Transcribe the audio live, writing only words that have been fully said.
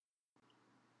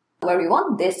Hello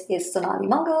everyone, this is Sonali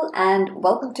Mangal and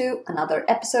welcome to another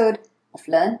episode of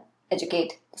Learn,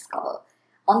 Educate, Discover.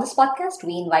 On this podcast,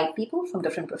 we invite people from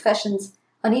different professions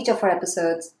on each of our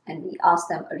episodes and we ask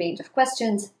them a range of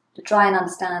questions to try and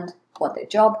understand what their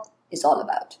job is all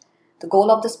about. The goal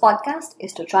of this podcast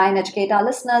is to try and educate our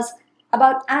listeners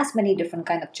about as many different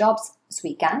kind of jobs as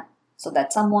we can so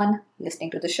that someone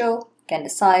listening to the show can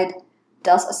decide,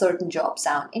 does a certain job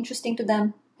sound interesting to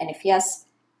them? And if yes,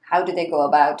 how do they go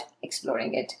about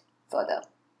exploring it further?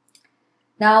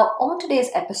 Now, on today's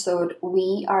episode,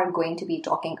 we are going to be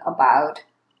talking about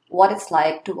what it's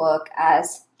like to work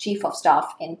as Chief of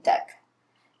Staff in tech.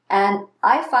 And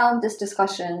I found this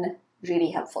discussion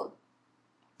really helpful.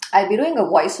 I'll be doing a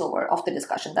voiceover of the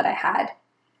discussion that I had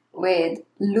with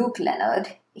Luke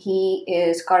Leonard. He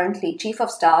is currently Chief of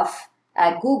Staff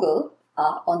at Google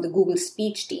on the Google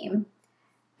Speech team.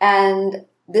 And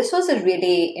this was a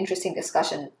really interesting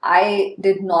discussion. I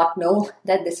did not know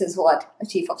that this is what a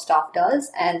Chief of Staff does.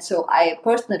 And so I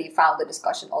personally found the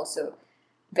discussion also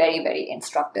very, very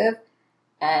instructive.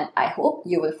 And I hope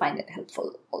you will find it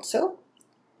helpful also.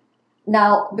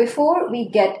 Now, before we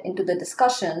get into the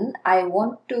discussion, I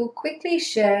want to quickly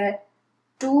share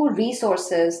two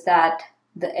resources that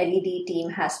the LED team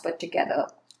has put together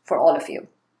for all of you.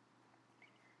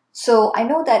 So I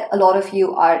know that a lot of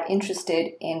you are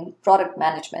interested in product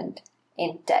management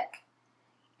in tech.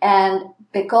 And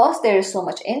because there is so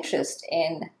much interest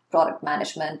in product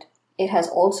management, it has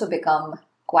also become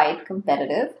quite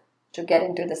competitive to get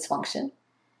into this function.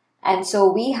 And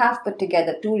so we have put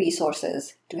together two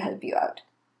resources to help you out.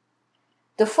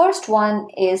 The first one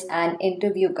is an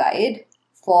interview guide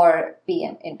for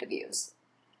PM interviews.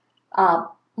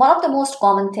 One of the most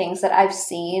common things that I've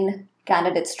seen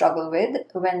candidates struggle with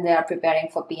when they are preparing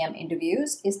for PM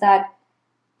interviews is that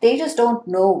they just don't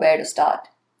know where to start.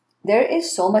 There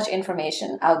is so much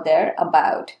information out there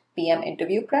about PM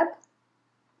interview prep,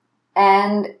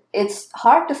 and it's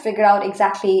hard to figure out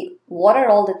exactly what are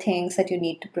all the things that you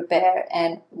need to prepare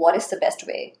and what is the best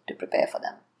way to prepare for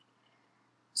them.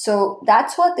 So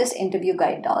that's what this interview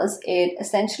guide does. It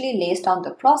essentially lays down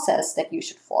the process that you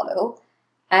should follow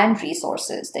and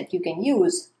resources that you can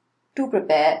use to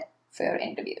prepare for your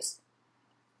interviews.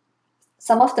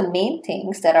 Some of the main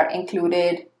things that are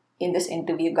included in this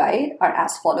interview guide are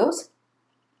as follows.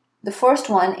 The first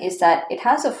one is that it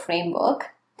has a framework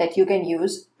that you can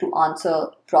use to answer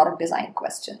product design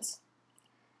questions.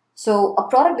 So a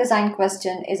product design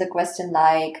question is a question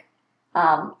like,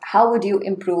 how would you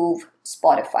improve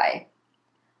Spotify?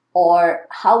 Or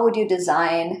how would you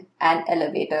design an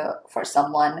elevator for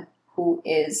someone who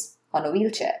is on a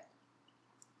wheelchair?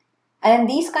 And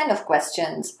these kind of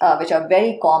questions, which are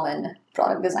very common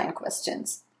product design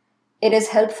questions, it is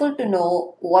helpful to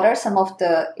know what are some of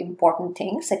the important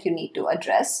things that you need to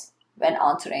address when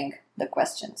answering the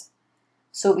questions.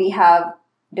 So we have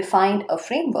defined a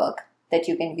framework that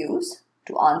you can use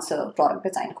to answer product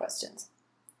design questions.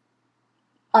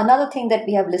 Another thing that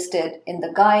we have listed in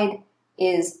the guide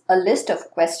is a list of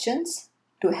questions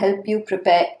to help you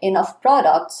prepare enough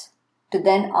products to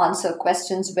then answer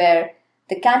questions where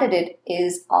the candidate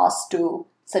is asked to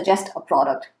suggest a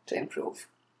product to improve.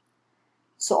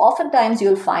 So oftentimes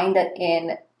you'll find that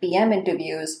in PM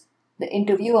interviews, the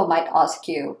interviewer might ask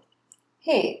you,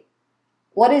 hey,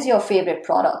 what is your favorite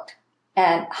product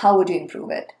and how would you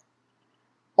improve it?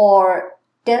 Or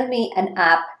tell me an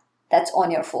app that's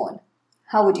on your phone.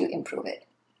 How would you improve it?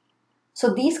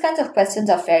 So these kinds of questions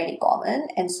are fairly common.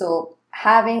 And so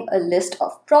having a list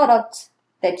of products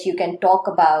that you can talk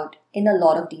about in a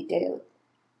lot of detail,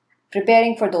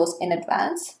 preparing for those in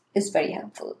advance is very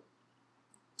helpful.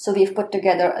 So we've put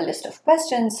together a list of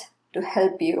questions to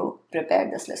help you prepare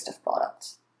this list of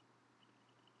products.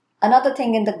 Another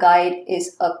thing in the guide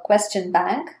is a question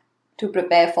bank to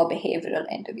prepare for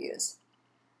behavioral interviews.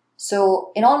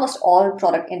 So in almost all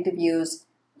product interviews,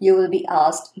 you will be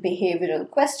asked behavioral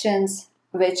questions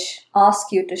which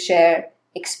ask you to share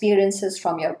experiences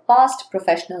from your past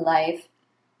professional life,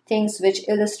 things which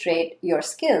illustrate your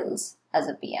skills as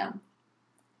a PM.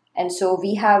 And so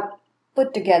we have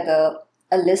put together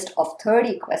a list of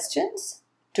 30 questions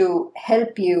to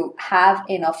help you have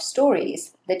enough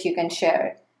stories that you can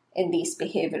share in these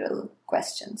behavioral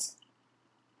questions.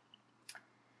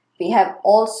 We have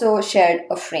also shared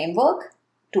a framework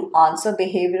to answer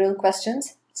behavioral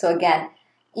questions. So again,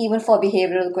 even for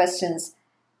behavioral questions,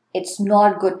 it's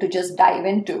not good to just dive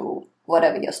into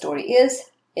whatever your story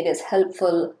is. It is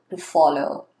helpful to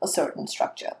follow a certain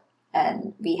structure.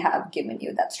 And we have given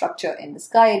you that structure in this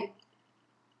guide.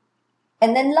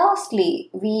 And then lastly,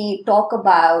 we talk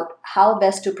about how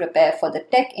best to prepare for the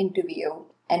tech interview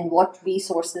and what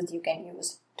resources you can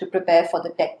use to prepare for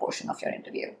the tech portion of your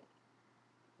interview.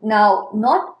 Now,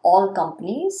 not all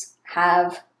companies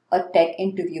have a tech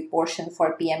interview portion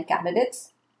for PM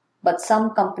candidates, but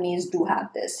some companies do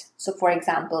have this. So, for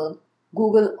example,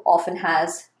 Google often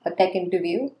has a tech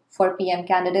interview for PM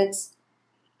candidates.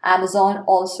 Amazon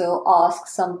also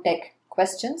asks some tech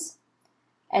questions.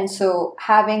 And so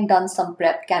having done some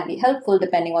prep can be helpful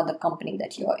depending on the company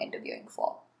that you are interviewing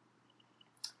for.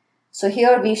 So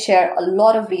here we share a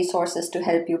lot of resources to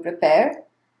help you prepare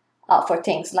for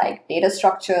things like data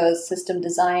structures, system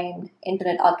design,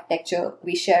 internet architecture.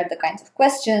 We share the kinds of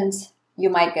questions you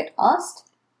might get asked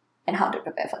and how to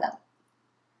prepare for them.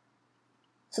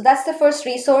 So that's the first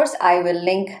resource. I will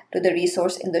link to the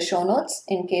resource in the show notes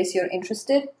in case you're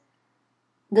interested.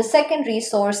 The second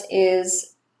resource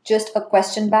is just a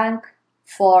question bank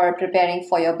for preparing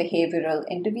for your behavioral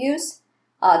interviews.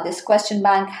 This question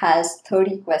bank has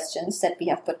 30 questions that we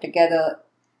have put together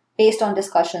based on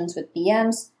discussions with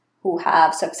PMs who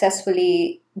have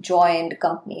successfully joined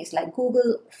companies like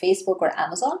Google, Facebook, or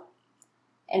Amazon.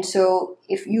 And so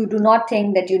if you do not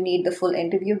think that you need the full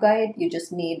interview guide, you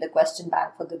just need the question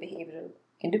bank for the behavioral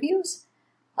interviews,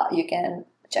 you can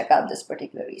check out this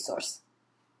particular resource.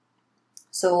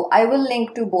 So I will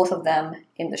link to both of them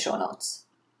in the show notes.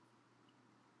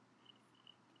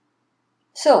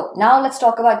 So now let's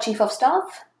talk about Chief of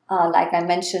Staff. Like I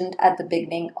mentioned at the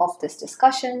beginning of this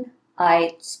discussion,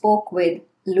 I spoke with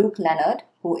Luke Leonard,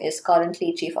 who is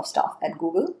currently Chief of Staff at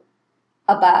Google,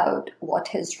 about what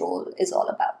his role is all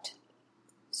about.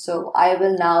 So I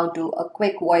will now do a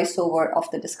quick voiceover of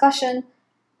the discussion.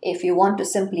 If you want to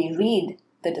simply read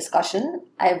the discussion,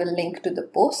 I will link to the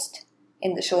post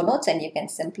in the show notes and you can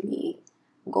simply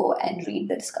go and read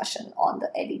the discussion on the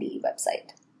LED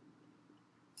website.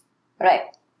 All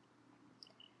right.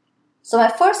 So my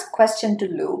first question to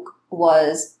Luke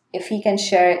was if he can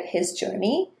share his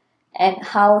journey and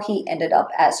how he ended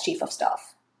up as Chief of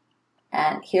Staff.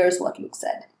 And here's what Luke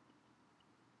said.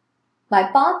 My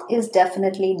path is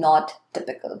definitely not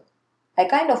typical. I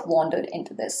kind of wandered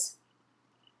into this.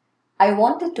 I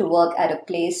wanted to work at a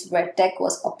place where tech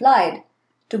was applied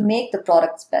to make the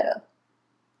products better.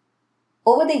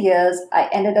 Over the years, I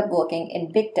ended up working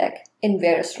in big tech in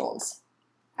various roles.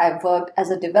 I've worked as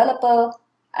a developer,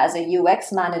 as a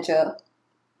UX manager,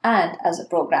 and as a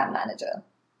program manager.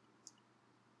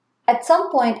 At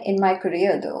some point in my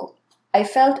career, though, I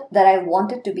felt that I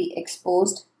wanted to be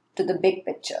exposed to the big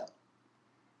picture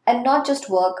and not just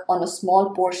work on a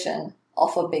small portion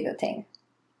of a bigger thing.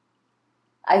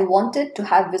 I wanted to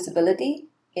have visibility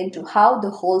into how the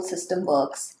whole system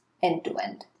works end to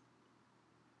end.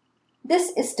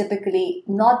 This is typically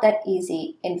not that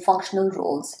easy in functional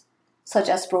roles such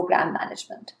as program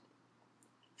management.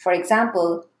 For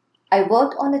example, I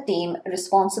worked on a team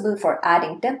responsible for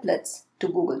adding templates to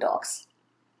Google Docs.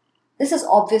 This is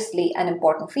obviously an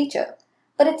important feature,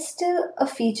 but it's still a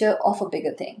feature of a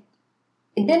bigger thing.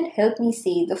 It didn't help me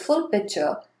see the full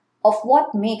picture of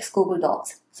what makes Google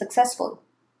Docs successful.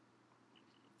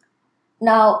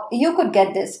 Now, you could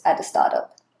get this at a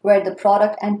startup, where the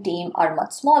product and team are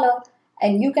much smaller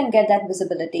and you can get that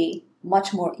visibility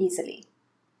much more easily.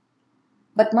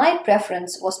 But my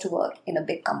preference was to work in a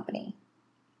big company.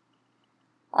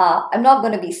 I'm not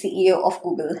going to be CEO of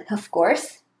Google, of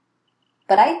course,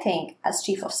 but I think as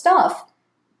Chief of Staff,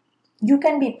 you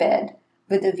can be paired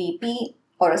with a VP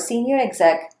or a senior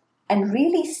exec and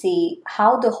really see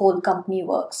how the whole company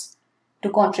works to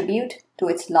contribute to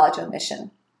its larger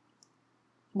mission.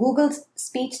 Google's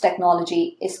speech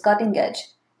technology is cutting edge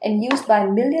and used by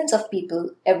millions of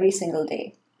people every single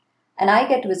day, and I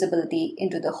get visibility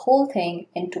into the whole thing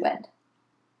end to end.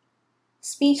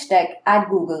 Speech Tech at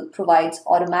Google provides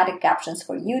automatic captions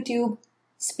for YouTube,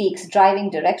 speaks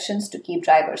driving directions to keep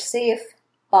drivers safe,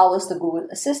 powers the Google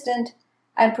Assistant,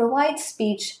 and provides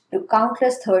speech to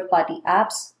countless third-party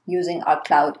apps using our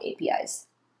cloud APIs.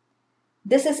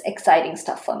 This is exciting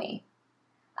stuff for me.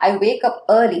 I wake up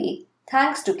early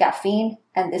thanks to caffeine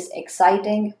and this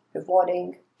exciting,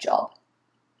 rewarding job.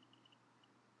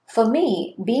 For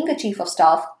me, being a Chief of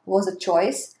Staff was a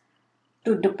choice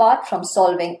to depart from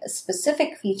solving a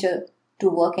specific feature to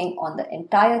working on the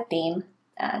entire team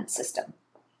and system.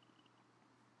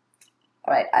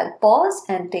 All right, I'll pause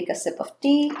and take a sip of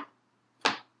tea.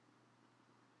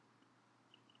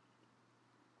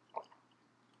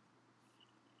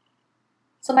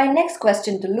 So my next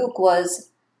question to Luke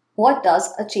was, what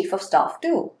does a Chief of Staff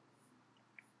do?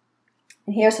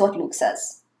 And here's what Luke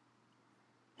says.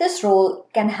 This role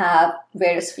can have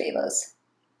various flavors.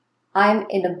 I'm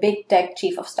in a big tech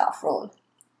Chief of Staff role.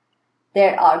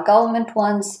 There are government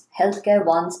ones, healthcare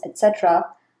ones, etc.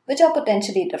 which are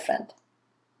potentially different.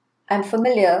 I'm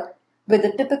familiar with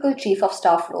the typical chief of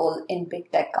staff role in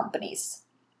big tech companies.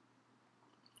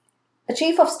 A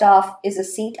chief of staff is a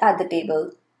seat at the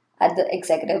table at the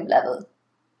executive level.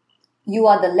 You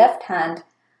are the left hand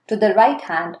to the right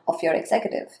hand of your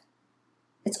executive.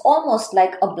 It's almost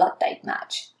like a blood type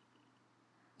match.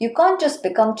 You can't just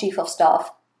become chief of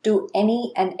staff to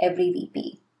any and every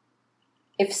VP.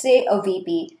 If, say, a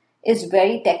VP is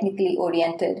very technically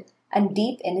oriented and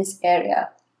deep in his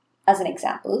area, as an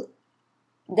example,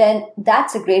 then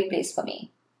that's a great place for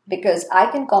me because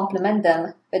I can complement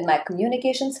them with my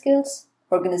communication skills,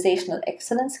 organizational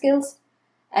excellence skills,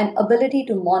 and ability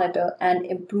to monitor and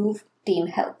improve team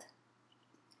health.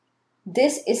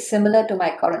 This is similar to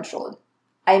my current role.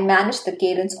 I manage the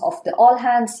cadence of the all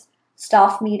hands,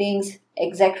 staff meetings,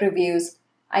 exec reviews.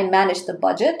 I manage the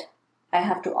budget. I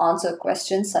have to answer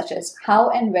questions such as how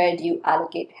and where do you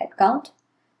allocate headcount?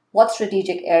 What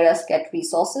strategic areas get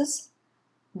resources?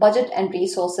 Budget and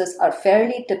resources are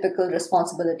fairly typical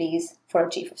responsibilities for a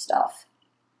chief of staff.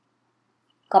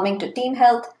 Coming to team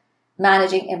health,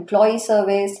 managing employee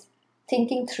surveys,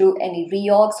 thinking through any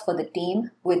reorgs for the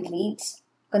team with leads,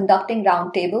 conducting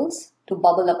roundtables to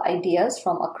bubble up ideas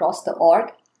from across the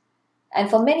org. And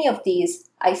for many of these,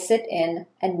 I sit in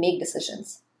and make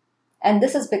decisions. And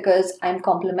this is because I'm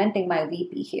complementing my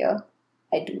VP here.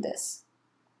 I do this.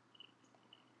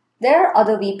 There are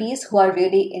other VPs who are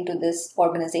really into this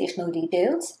organizational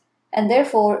details, and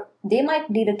therefore they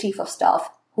might need a chief of staff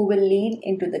who will lean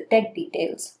into the tech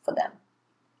details for them.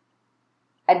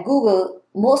 At Google,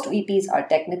 most VPs are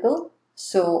technical,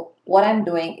 so what I'm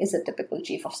doing is a typical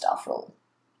chief of staff role.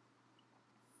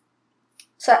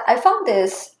 So I found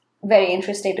this very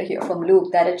interesting to hear from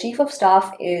Luke that a chief of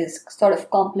staff is sort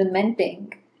of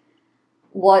complementing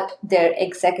what their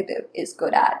executive is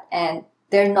good at, and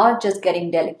they're not just getting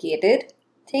delegated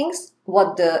things,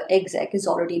 what the exec is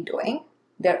already doing.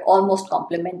 They're almost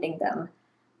complementing them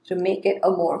to make it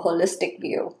a more holistic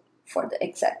view for the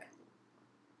exec.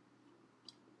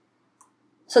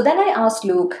 So then I asked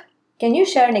Luke, can you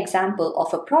share an example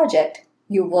of a project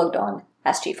you worked on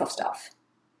as chief of staff?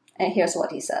 And here's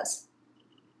what he says.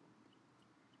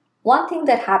 One thing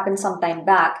that happened some time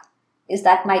back is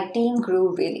that my team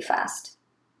grew really fast.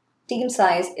 Team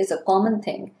size is a common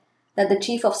thing that the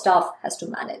chief of staff has to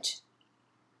manage.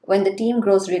 When the team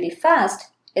grows really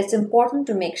fast, it's important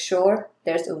to make sure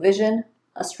there's a vision,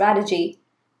 a strategy,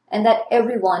 and that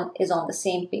everyone is on the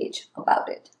same page about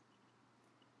it.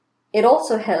 It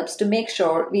also helps to make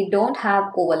sure we don't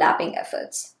have overlapping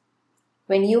efforts.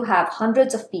 When you have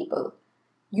hundreds of people,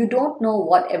 you don't know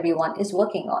what everyone is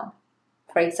working on.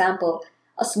 For example,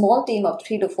 a small team of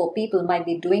 3 to 4 people might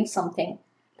be doing something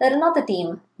that another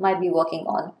team might be working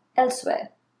on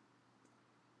elsewhere.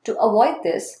 To avoid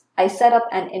this, I set up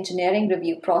an engineering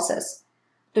review process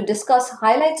to discuss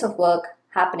highlights of work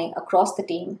happening across the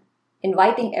team,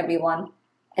 inviting everyone,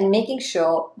 and making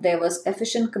sure there was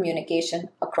efficient communication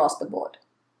across the board.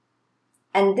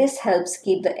 And this helps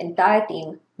keep the entire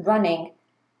team running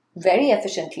very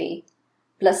efficiently,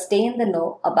 plus stay in the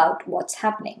know about what's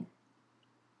happening.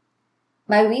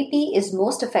 My VP is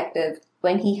most effective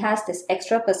when he has this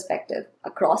extra perspective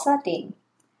across our team,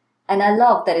 and I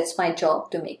love that it's my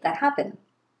job to make that happen.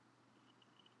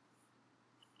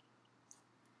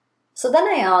 So then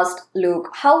I asked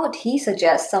Luke how would he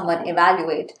suggest someone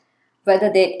evaluate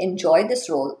whether they'd enjoy this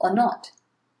role or not.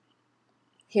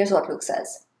 Here's what Luke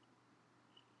says.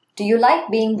 Do you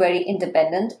like being very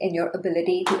independent in your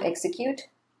ability to execute?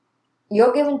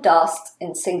 You're given tasks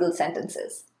in single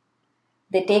sentences.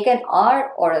 They take an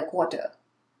hour or a quarter.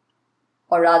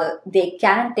 Or rather, they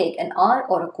can take an hour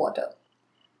or a quarter.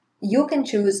 You can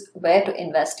choose where to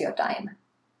invest your time.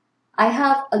 I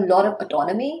have a lot of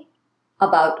autonomy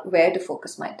about where to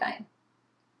focus my time.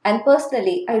 And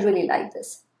personally, I really like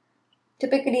this.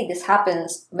 Typically, this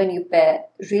happens when you pair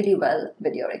really well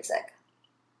with your exec.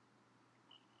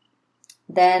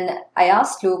 Then I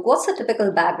asked Luke, what's the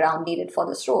typical background needed for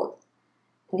this role?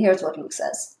 And here's what Luke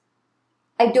says.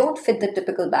 I don't fit the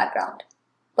typical background,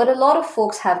 but a lot of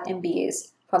folks have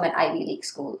MBAs from an Ivy League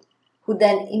school who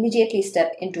then immediately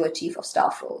step into a chief of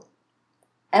staff role.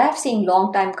 And I've seen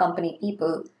long-time company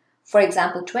people, for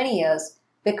example 20 years,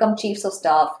 become chiefs of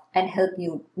staff and help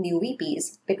new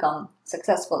VPs become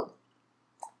successful.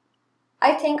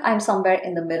 I think I'm somewhere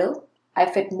in the middle. I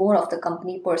fit more of the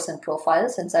company person profile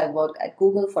since I worked at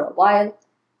Google for a while.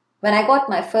 When I got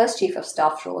my first chief of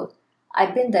staff role,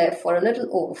 I'd been there for a little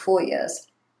over 4 years,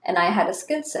 and I had a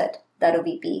skill set that a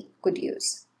VP could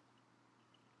use.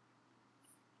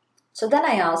 So then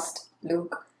I asked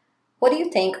Luke, what do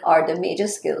you think are the major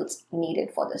skills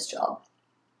needed for this job?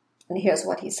 And here's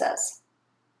what he says.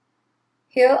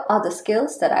 Here are the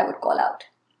skills that I would call out.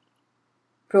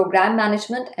 Program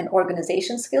management and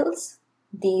organization skills.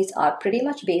 These are pretty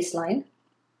much baseline.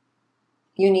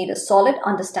 You need a solid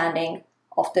understanding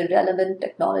of the relevant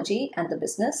technology and the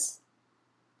business.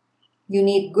 You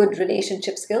need good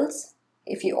relationship skills.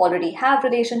 If you already have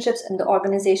relationships in the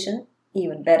organization,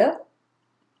 even better.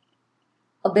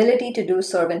 Ability to do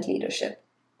servant leadership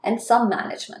and some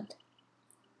management.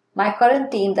 My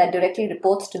current team that directly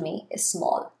reports to me is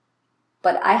small,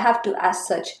 but I have to, as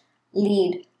such,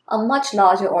 lead a much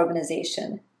larger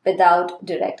organization without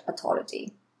direct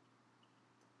authority.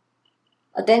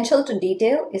 Attention to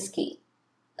detail is key.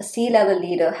 A C-level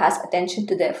leader has attention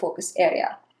to their focus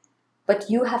area, but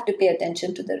you have to pay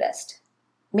attention to the rest.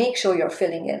 Make sure you're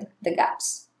filling in the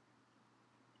gaps.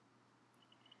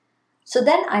 So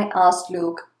then I asked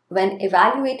Luke, when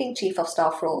evaluating chief of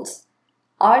staff roles,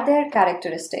 are there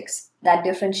characteristics that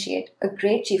differentiate a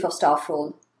great chief of staff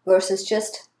role versus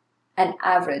just an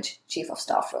average chief of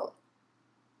staff role?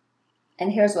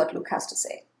 And here's what Luke has to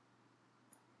say.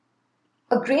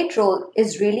 A great role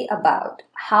is really about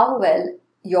how well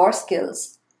your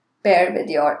skills pair with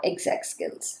your exec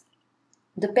skills.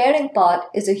 The pairing part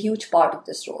is a huge part of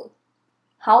this role.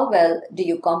 How well do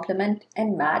you complement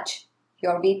and match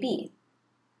your VP?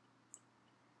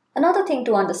 Another thing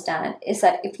to understand is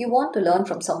that if you want to learn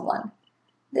from someone,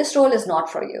 this role is not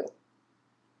for you.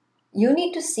 You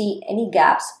need to see any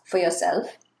gaps for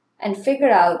yourself and figure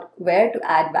out where to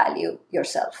add value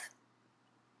yourself.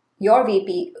 Your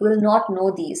VP will not know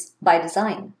these by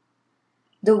design.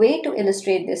 The way to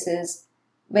illustrate this is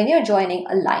when you're joining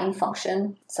a line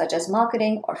function, such as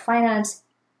marketing or finance,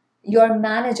 your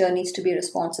manager needs to be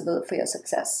responsible for your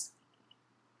success.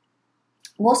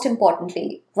 Most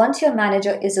importantly, once your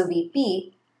manager is a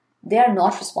VP, they are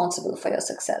not responsible for your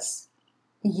success.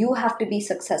 You have to be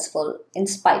successful in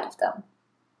spite of them.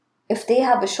 If they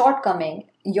have a shortcoming,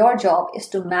 your job is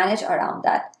to manage around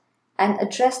that and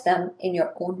address them in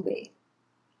your own way.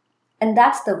 And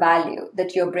that's the value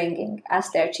that you're bringing as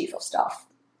their chief of staff.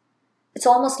 It's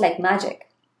almost like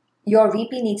magic. Your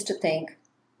VP needs to think,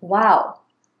 wow,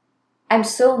 I'm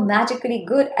so magically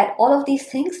good at all of these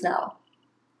things now.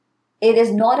 It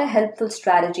is not a helpful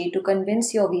strategy to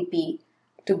convince your VP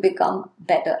to become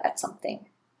better at something.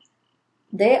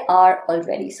 They are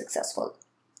already successful.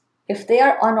 If they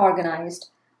are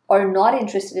unorganized or not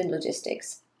interested in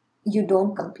logistics, you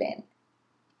don't complain.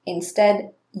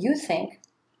 Instead, you think,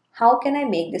 how can I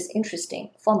make this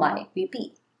interesting for my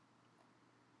VP?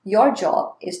 Your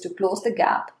job is to close the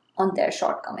gap on their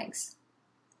shortcomings.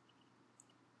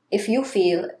 If you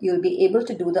feel you'll be able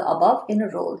to do the above in a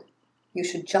role, you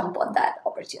should jump on that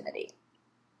opportunity.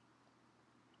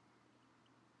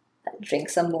 Drink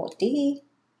some more tea.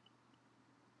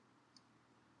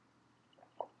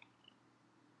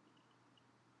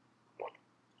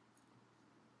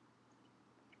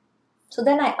 So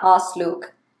then I asked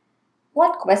Luke,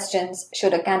 what questions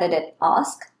should a candidate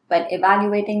ask when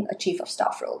evaluating a chief of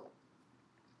staff role?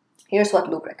 Here's what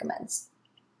Luke recommends.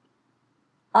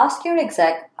 Ask your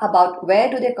exec about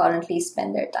where do they currently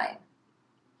spend their time.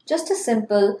 Just a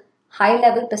simple,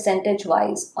 high-level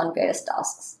percentage-wise on various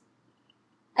tasks.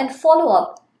 And follow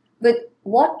up with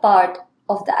what part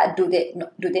of that do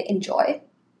they enjoy?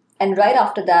 And right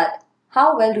after that,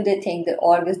 how well do they think the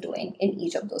org is doing in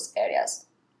each of those areas?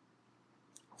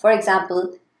 For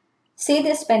example, say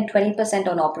they spend 20%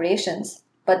 on operations,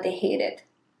 but they hate it.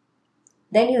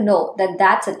 Then you know that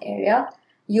that's an area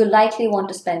you likely want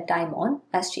to spend time on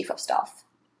as chief of staff.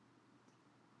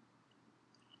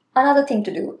 Another thing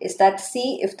to do is that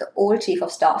see if the old chief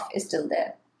of staff is still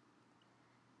there.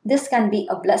 This can be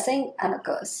a blessing and a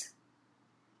curse.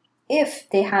 If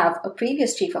they have a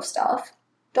previous chief of staff,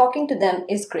 talking to them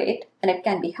is great and it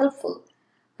can be helpful,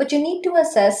 but you need to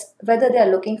assess whether they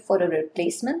are looking for a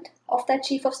replacement of that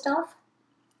chief of staff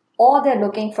or they're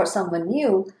looking for someone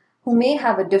new who may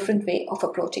have a different way of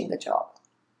approaching the job.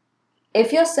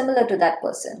 If you're similar to that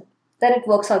person, then it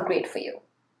works out great for you.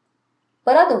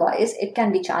 But otherwise, it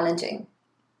can be challenging.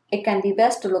 It can be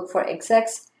best to look for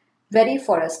execs ready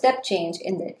for a step change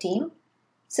in their team,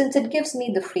 since it gives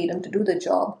me the freedom to do the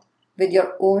job with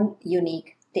your own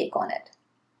unique take on it.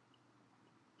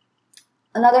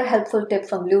 Another helpful tip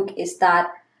from Luke is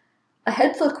that a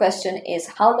helpful question is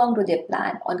how long do they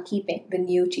plan on keeping the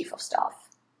new chief of staff?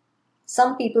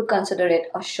 Some people consider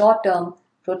it a short-term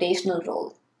rotational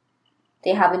role.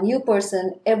 They have a new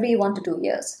person every 1 to 2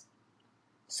 years.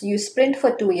 So you sprint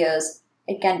for 2 years,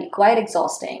 it can be quite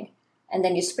exhausting, and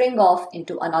then you spring off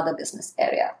into another business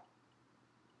area.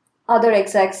 Other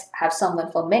execs have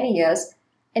someone for many years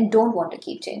and don't want to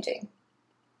keep changing.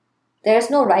 There's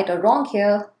no right or wrong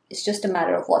here, it's just a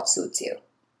matter of what suits you.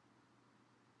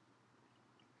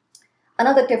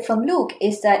 Another tip from Luke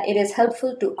is that it is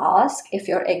helpful to ask if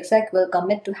your exec will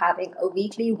commit to having a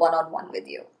weekly one-on-one with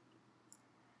you.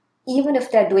 Even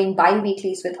if they're doing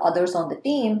bi-weeklies with others on the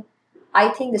team, I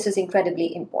think this is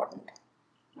incredibly important.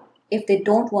 If they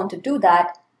don't want to do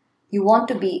that, you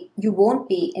won't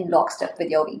be in lockstep with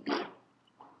your VP.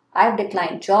 I've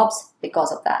declined jobs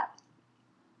because of that.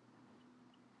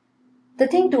 The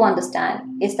thing to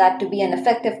understand is that to be an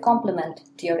effective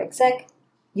complement to your exec,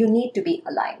 you need to be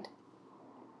aligned.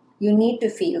 You need to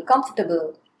feel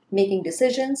comfortable making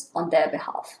decisions on their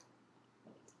behalf.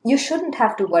 You shouldn't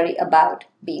have to worry about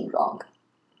being wrong.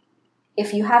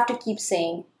 If you have to keep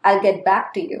saying, "I'll get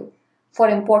back to you" for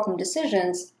important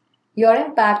decisions, your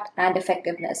impact and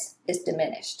effectiveness is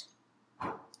diminished.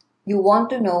 You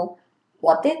want to know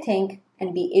what they think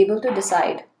and be able to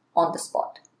decide on the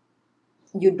spot.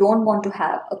 You don't want to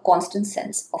have a constant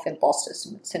sense of imposter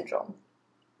syndrome.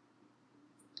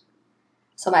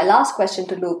 So my last question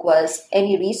to Luke was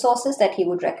any resources that he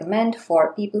would recommend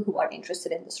for people who are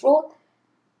interested in this role.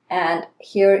 And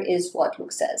here is what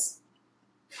Luke says.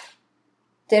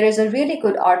 There is a really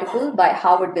good article by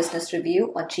Harvard Business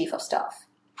Review on Chief of Staff.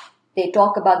 They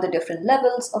talk about the different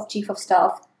levels of Chief of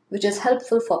Staff, which is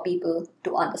helpful for people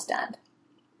to understand.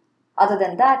 Other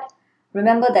than that,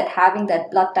 remember that having that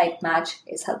blood type match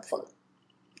is helpful.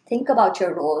 Think about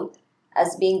your role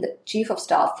as being the Chief of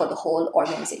Staff for the whole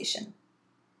organization.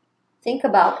 Think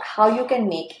about how you can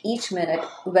make each minute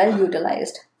well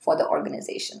utilized for the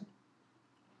organization.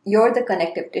 You're the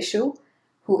connective tissue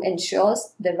who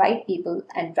ensures the right people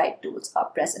and right tools are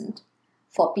present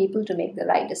for people to make the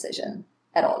right decision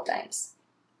at all times.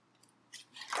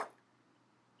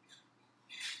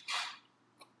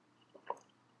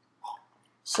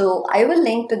 So I will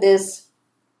link to this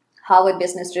Harvard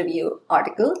Business Review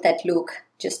article that Luke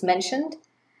just mentioned.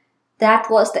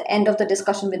 That was the end of the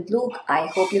discussion with Luke. I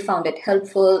hope you found it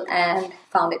helpful and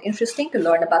found it interesting to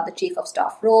learn about the Chief of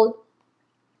Staff role.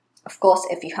 Of course,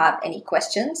 if you have any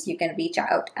questions, you can reach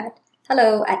out at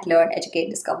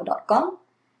hello@learneducatediscover.com.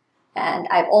 And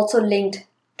I've also linked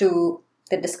to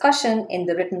the discussion in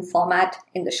the written format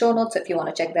in the show notes. So if you want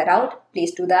to check that out,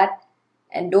 please do that.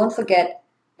 And don't forget,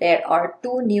 there are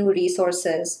 2 new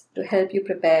resources to help you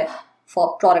prepare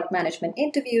for product management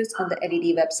interviews on the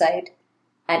LED website,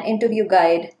 an interview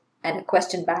guide and a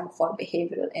question bank for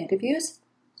behavioral interviews.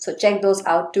 So check those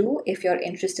out too if you're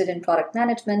interested in product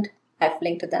management. I've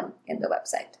linked to them in the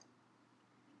website.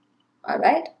 All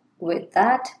right, with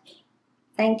that,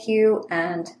 thank you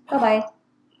and bye-bye.